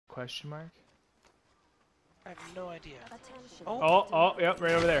Question mark? I have no idea. Attention. Oh, yep,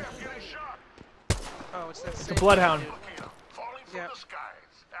 right over there. Oh, it's that It's a same bloodhound. dude. Falling from Yeah. the skies.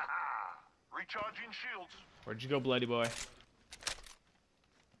 Recharging shields. Where'd you go, bloody boy?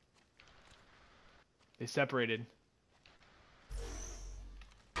 They separated.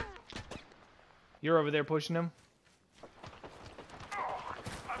 You're over there pushing him?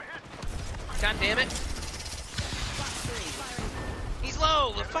 God damn it! He's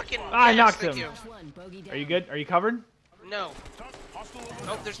low. Fucking. I yes, knocked thank him. You. One bogey down. Are you good? Are you covered? No.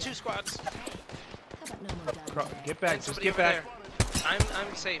 Oh, there's 2 squads. How about no more down today? Get back, And just somebody get over back. there.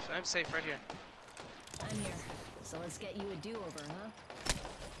 I'm safe. I'm safe right here. I'm here. So let's get you a do-over, huh?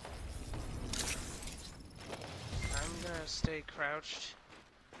 I'm gonna stay crouched.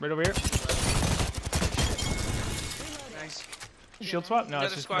 Right over here. Nice. Shield swap? No, it's Another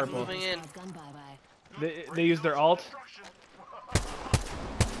just squad purple. moving in. Gun bye-bye. They use their alt.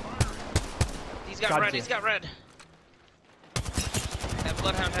 He's got God red. damn. He's got red. That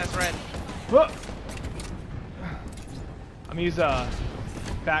bloodhound has red. Whoa! I'm gonna use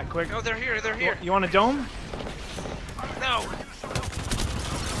bat quick. Oh, they're here. They're here. You want a dome? No.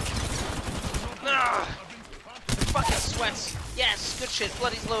 Ah. Fucking sweats. Yes. Good shit.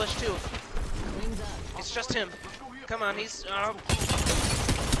 Bloody's lowish too. Cleans up. It's just him. Come on. He's. You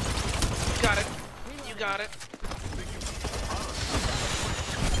got it. You got it.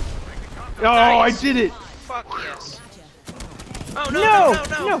 Oh, I Nice. did it! Fuck yes. Gotcha. Oh No! no! No!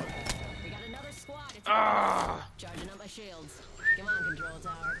 No! No! We got another squad. It's Ah. charging up my shields. Come on, control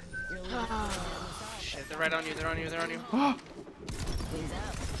tower. You're leading the assault. Shit. They're right on you. They're on you. They're on you. Cleans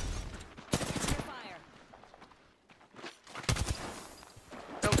up. Clear fire.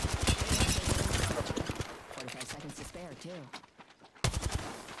 Nope. 45 seconds to spare, too.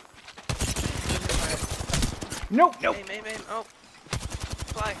 Nope, nope. Aim. Oh.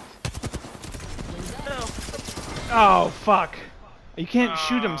 Fly. No. Oh, fuck. You can't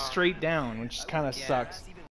shoot him straight down, which kind of Yeah. sucks.